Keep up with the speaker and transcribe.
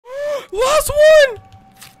Last one!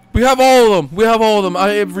 We have all of them. We have all of them.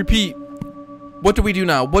 I repeat. What do we do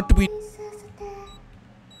now? What do we...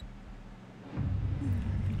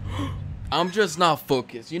 I'm just not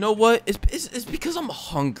focused. You know what? It's because I'm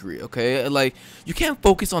hungry, okay? Like, you can't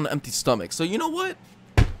focus on an empty stomach. So, you know what?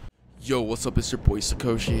 Yo, what's up? It's your boy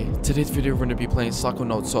Saikoshi. Today's video, we're going to be playing Saiko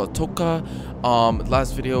no Sutoka.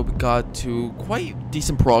 Last video, we got to quite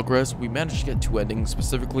decent progress. We managed to get 2 endings,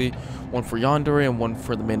 specifically one for Yandere and one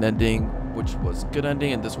for the main ending, which was a good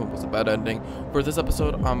ending, and this one was a bad ending. For this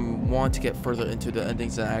episode, I want to get further into the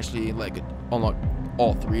endings and actually like unlock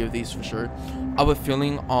all 3 of these for sure. I have a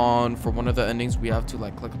feeling for one of the endings we have to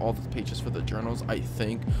like click all the pages for the journals. I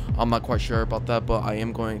think I'm not quite sure about that, but I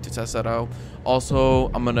am going to test that out. Also,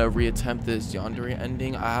 I'm gonna reattempt this Yandere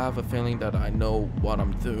ending. I have a feeling that I know what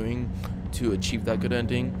I'm doing to achieve that good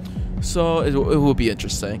ending, so it will be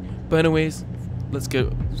interesting. But anyways, let's get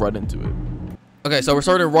right into it. Okay, so we're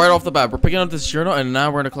starting right off the bat. We're picking up this journal and now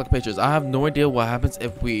we're gonna collect pages. I have no idea what happens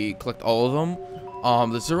if we collect all of them.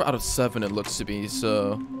 The 0 out of 7 it looks to be,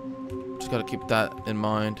 so just gotta keep that in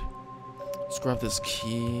mind. Let's grab this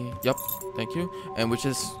key. Yep, thank you. And we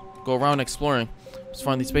just go around exploring. Let's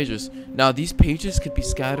find these pages. Now these pages could be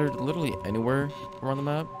scattered literally anywhere around the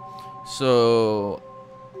map, so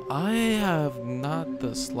I have not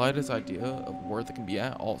the slightest idea of where they can be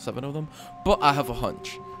at, all 7 of them, but I have a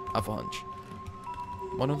hunch.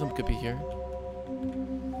 One of them could be here.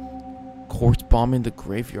 Corpse bombing the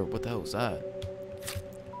graveyard. What the hell is that?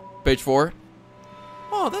 Page 4.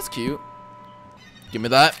 Oh, that's cute. Give me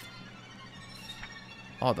that.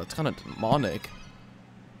 Oh, that's kind of demonic.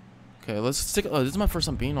 Okay, let's stick. Oh, this is my first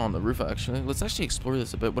time being on the roof, actually. Let's actually explore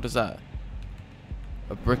this a bit. What is that?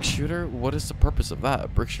 A brick shooter? What is the purpose of that? A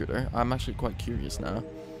brick shooter? I'm actually quite curious now.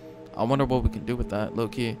 I wonder what we can do with that. Low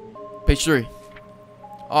key. Page 3.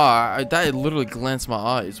 Oh, that literally glanced my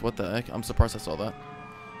eyes. What the heck? I'm surprised I saw that.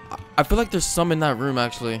 I feel like there's some in that room,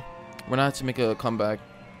 actually. We're gonna have to make a comeback.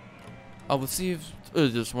 Oh, let's see if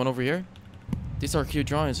there's one over here. These are cute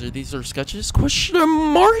drawings. These are sketches? Question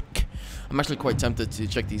mark? I'm actually quite tempted to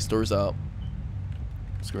check these doors out.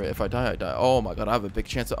 It's great. If I die, I die. Oh my god, I have a big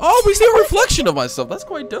chance of... Oh, we see a reflection of myself. That's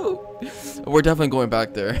quite dope. We're definitely going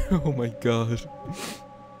back there. Oh my god.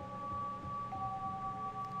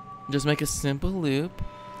 Just make a simple loop,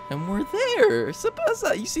 and we're there. Simple as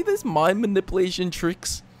that. You see this mind manipulation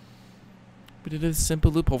tricks? We did a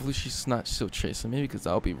simple loop. Hopefully she's not still chasing me, because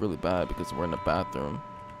that would be really bad because we're in the bathroom,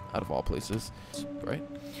 out of all places, right?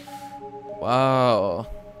 Wow,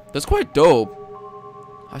 that's quite dope.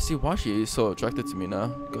 I see why she is so attracted to me now.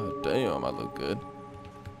 God damn, I look good.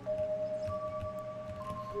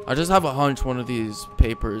 I just have a hunch one of these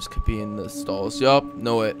papers could be in the stalls. Yup,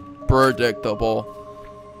 know it. Predictable.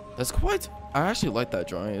 That's quite... I actually like that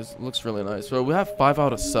drawing. It looks really nice. So we have 5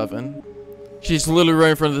 out of 7. She's literally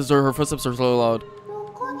right in front of this door. Her footsteps are so loud.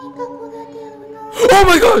 Oh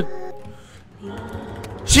my god!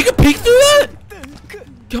 She can peek through that?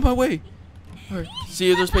 Get my way. Alright.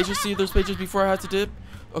 See if there's pages. See if there's pages before I had to dip.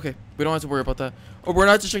 Okay. We don't have to worry about that. Oh, we're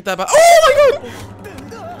not to check that back. Oh my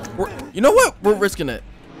god! You know what? We're risking it.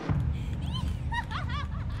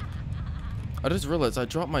 I just realized I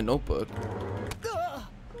dropped my notebook.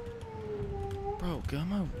 Bro, get out of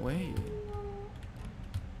my way.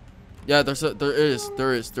 Yeah, there is.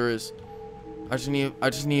 I just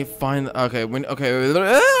need to find. Okay,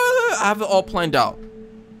 I have it all planned out.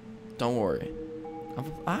 Don't worry.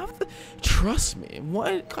 I have to trust me.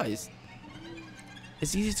 What, guys?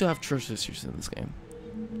 It's easy to have trust issues in this game.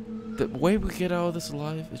 The way we get out of this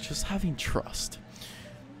alive is just having trust.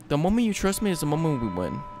 The moment you trust me is the moment we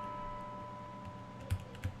win.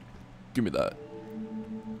 Give me that.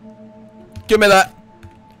 Give me that.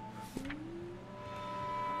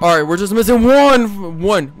 All right, we're just missing one.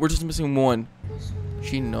 We're just missing one.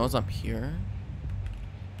 She knows I'm here.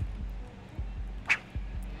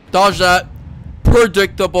 Dodge that.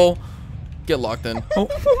 Predictable. Get locked in. Oh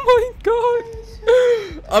my god.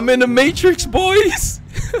 I'm in the Matrix, boys.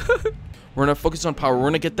 We're gonna focus on power. We're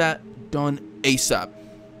gonna get that done ASAP.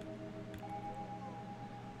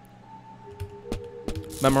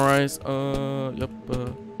 Memorize. Yep.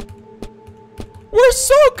 We're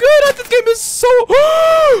so good at this game. Is so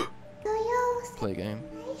play game.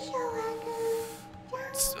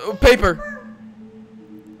 Paper.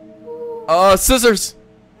 Scissors.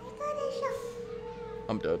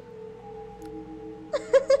 I'm dead.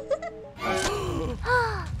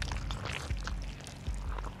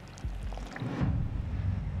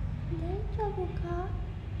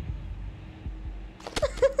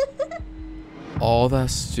 All that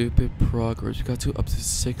stupid progress. We got to up to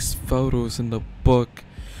 6 photos in the book,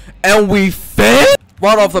 and we failed.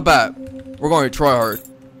 Right off the bat, we're going to try hard.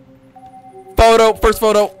 Photo, first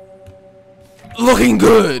photo. Looking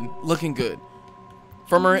good. Looking good.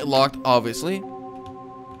 Firmware rate locked, obviously.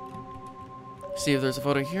 See if there's a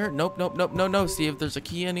photo here. Nope, nope, nope, no, no. See if there's a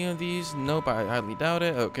key in any of these. Nope, I highly doubt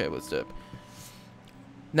it. Okay, let's dip.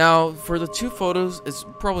 Now, for the 2 photos, it's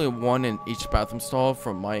probably 1 in each bathroom stall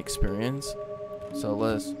from my experience. So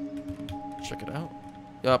let's check it out.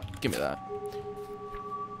 Yup, give me that.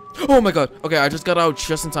 Oh my god. Okay, I just got out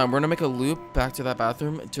just in time. We're gonna make a loop back to that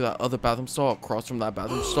bathroom, to that other bathroom stall, across from that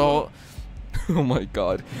bathroom stall. Oh my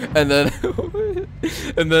god. And then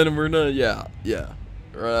and then we're gonna yeah.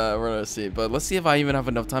 We're gonna see. But let's see if I even have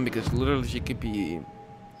enough time, because literally she could be,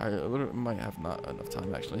 I literally might have not enough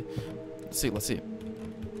time actually. Let's see.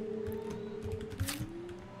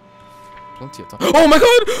 Plenty of time. Oh my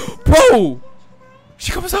god! Bro!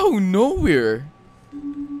 She comes out of nowhere.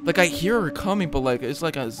 Like, I hear her coming, but like it's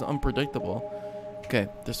unpredictable. Okay,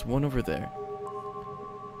 there's one over there.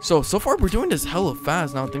 So far we're doing this hella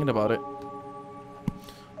fast now I'm thinking about it.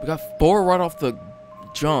 We got 4 right off the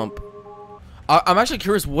jump. I'm actually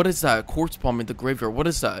curious, what is that corpse bomb in the graveyard? What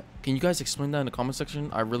is that? Can you guys explain that in the comment section?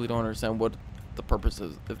 I really don't understand what the purpose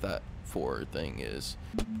is of that 4 thing is.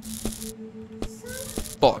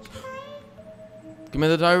 Fuck. Give me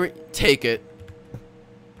the diary. Take it.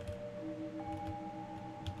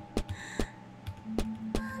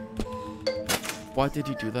 Why did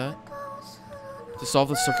you do that? To solve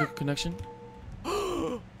the circuit connection?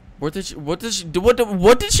 What did she do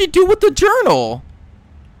with the journal?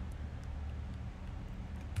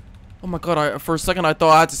 Oh my god, for a second I thought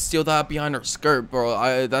I had to steal that behind her skirt,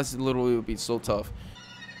 bro. That's literally would be so tough.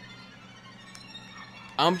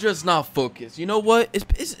 I'm just not focused. You know what?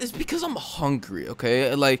 It's because I'm hungry,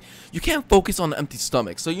 okay? Like, you can't focus on an empty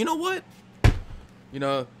stomach. So you know what? You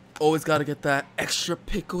know, always gotta get that extra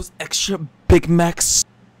pickles, extra Big Macs.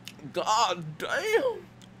 God damn.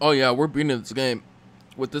 Oh yeah, we're beating this game.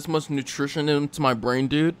 With this much nutrition into my brain,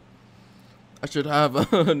 dude, I should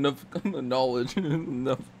have enough knowledge.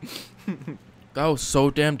 Enough. That was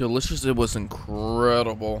so damn delicious. It was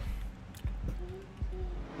incredible.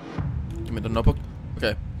 Give me the notebook.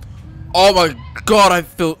 Okay. Oh my god, I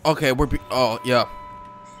feel okay. Oh yeah,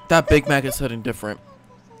 that Big Mac is hitting different.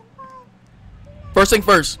 First thing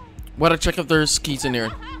first, we gotta check if there's keys in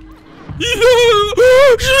here. You're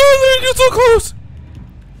so close.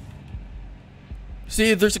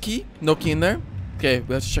 See if there's a key. No key in there. Okay,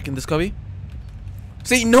 we have to check in this cubby.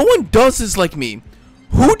 See, no one does this like me.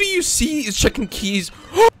 Who do you see is checking keys?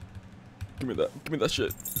 Give me that. Give me that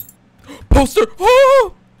shit. Poster.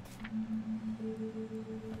 Oh!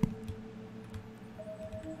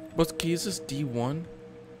 What key is this? D1?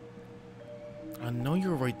 I know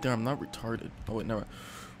you're right there. I'm not retarded. Oh wait, never.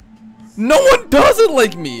 No one does it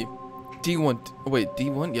like me. D1. Oh, wait,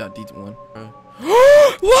 D1? Yeah, D1.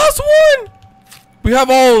 Last one! We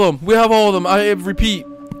have all of them. We have all of them. I repeat.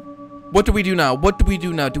 What do we do now? What do we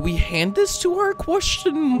do now? Do we hand this to her?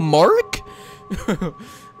 Question mark?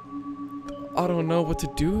 I don't know what to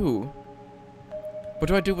do. What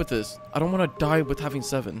do I do with this? I don't want to die with having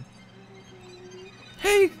 7.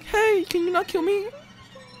 Hey, can you not kill me?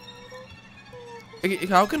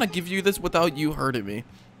 How can I give you this without you hurting me?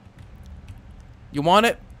 You want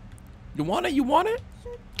it? You want it? You want it?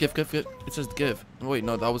 Give. It says give. Oh, wait,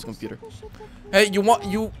 no, that was a computer. Hey, you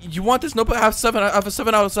want this notebook? I have 7. I have a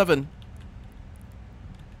 7 out of 7.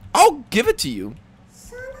 I'll give it to you.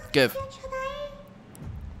 Give.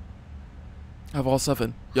 I have all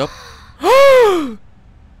 7. Yup.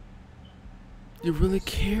 You really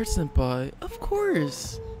care, senpai. Of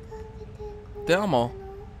course. Damo.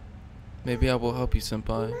 Maybe I will help you,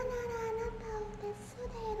 senpai.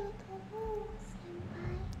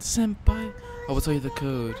 Senpai, I will tell you the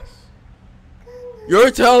code. You're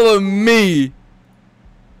telling me.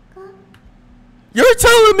 You're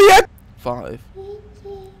telling me 5.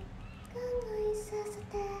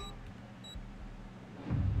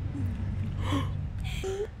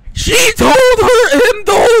 She told him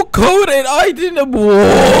the whole code and I didn't.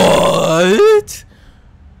 What?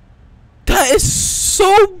 That is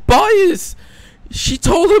so biased. She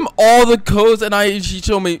told him all the codes and she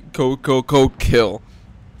told me code, kill.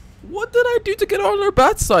 What did I do to get on her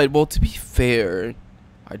bad side? Well, to be fair,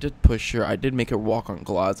 I did push her. I did make her walk on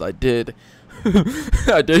glass. I did.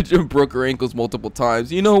 I did broke her ankles multiple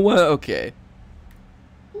times. You know what? Okay.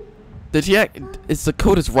 Did she act? It's the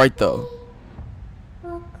code is right though.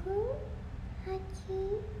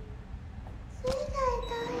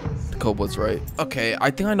 The code was right. Okay,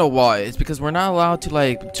 I think I know why. It's because we're not allowed to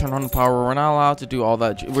like turn on the power. We're not allowed to do all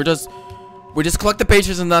that. We just collect the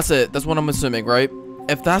pages and that's it. That's what I'm assuming, right?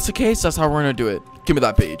 If that's the case, that's how we're gonna do it. Give me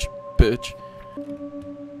that page, bitch.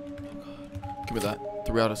 Give me that.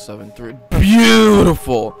 3 out of 7. 3.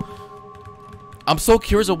 Beautiful. I'm so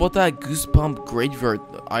curious of what that goosebump graveyard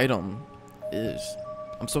item is.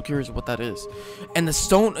 I'm so curious what that is. And the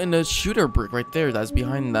stone and the shooter brick right there that's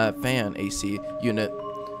behind that fan AC unit.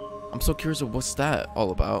 I'm so curious of what's that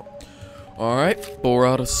all about. Alright, 4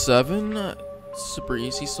 out of 7. Super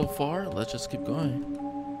easy so far. Let's just keep going.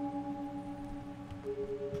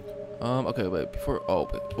 Okay, wait, before, oh,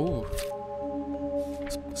 wait, ooh.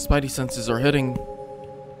 Spidey senses are hitting.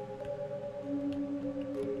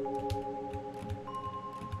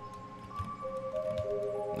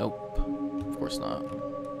 Nope, of course not.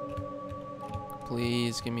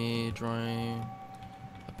 Please give me drawing.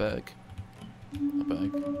 I beg. I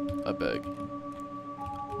beg. I beg.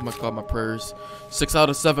 Oh my god, my prayers. 6 out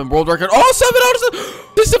of 7, world record. Oh, 7 out of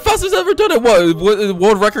 7! This is the fastest I've ever done it. What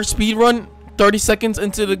world record speed run? 30 seconds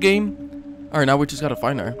into the game. Alright, now we just gotta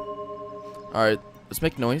find her. Alright, let's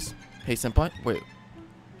make noise. Hey, senpai. Wait.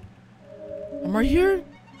 I'm right here.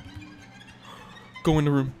 Go in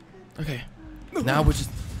the room. Okay. Now we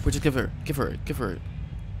just give her.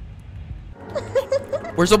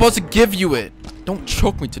 We're supposed to give you it. Don't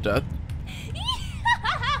choke me to death.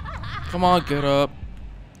 Come on, get up.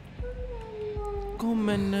 Come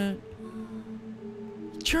in.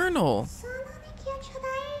 Journal.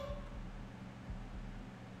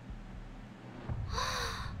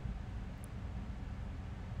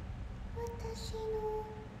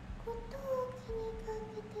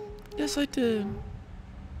 Yes, I did.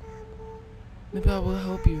 Maybe I will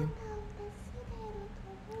help you.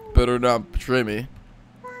 Better not betray me.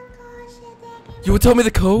 You would tell me the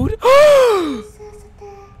code?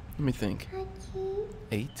 Let me think.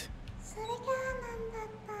 8.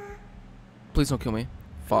 Please don't kill me.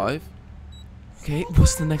 5. Okay,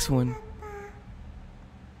 what's the next one?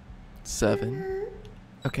 7.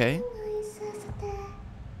 Okay.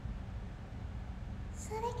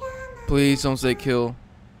 Please don't say kill.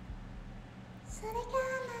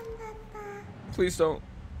 Please don't.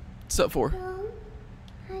 Set 4.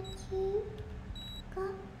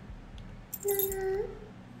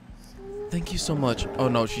 Thank you so much. Oh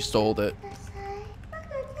no, she stole it.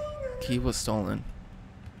 Key was stolen.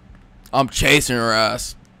 I'm chasing her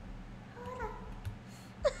ass.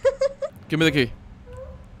 Give me the key.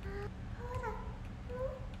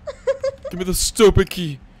 Give me the stupid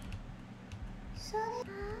key.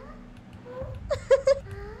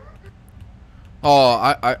 Oh,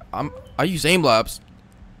 I use aim labs,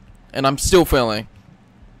 and I'm still failing.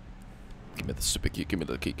 Give me the stupid key. Give me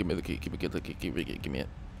the key. Give me the key. Give me the key. Give me it. Give me it.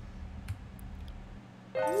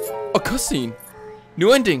 A cutscene.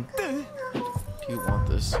 New ending. Do you want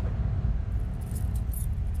this?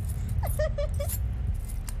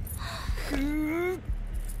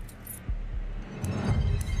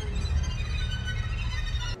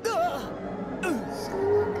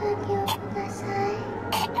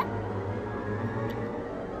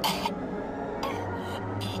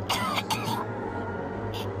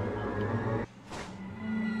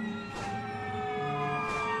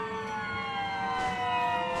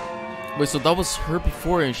 Wait, so that was her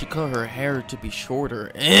before and she cut her hair to be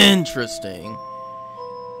shorter. Interesting.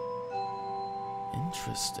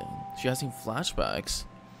 Interesting. She has seen flashbacks.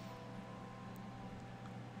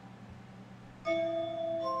 The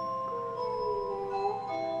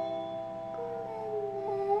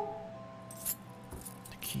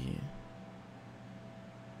key.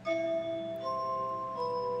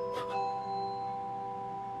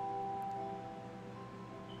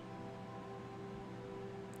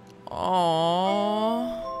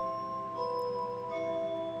 Aww.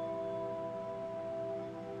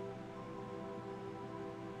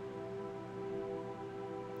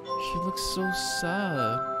 She looks so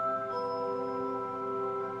sad.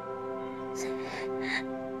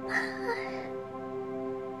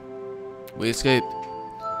 We escaped.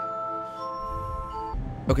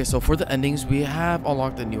 Okay, so for the endings, we have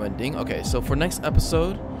unlocked a new ending. Okay, so for next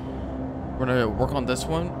episode, we're gonna work on this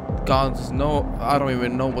one. God, I don't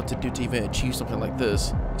even know what to do to even achieve something like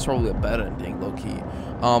this. It's probably a bad ending, low-key.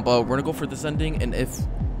 But we're gonna go for this ending, and if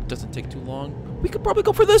it doesn't take too long, we could probably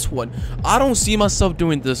go for this one. I don't see myself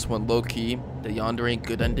doing this one, low-key. The Yandere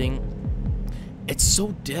good ending. It's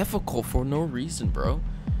so difficult for no reason, bro.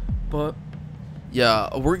 But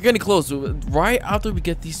yeah, we're getting close. Right after we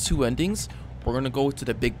get these two endings, we're gonna go to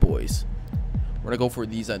the big boys. We're gonna go for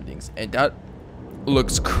these endings, and that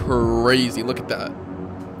looks crazy. Look at that.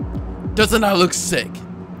 Doesn't that look sick?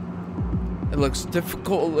 It looks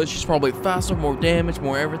difficult. She's probably faster, more damage,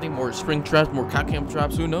 more everything, more spring traps, more cat cam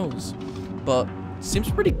traps. Who knows? But seems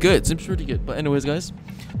pretty good. Seems pretty good. But anyways, guys,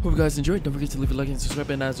 hope you guys enjoyed. Don't forget to leave a like and subscribe.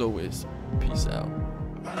 And as always, peace out.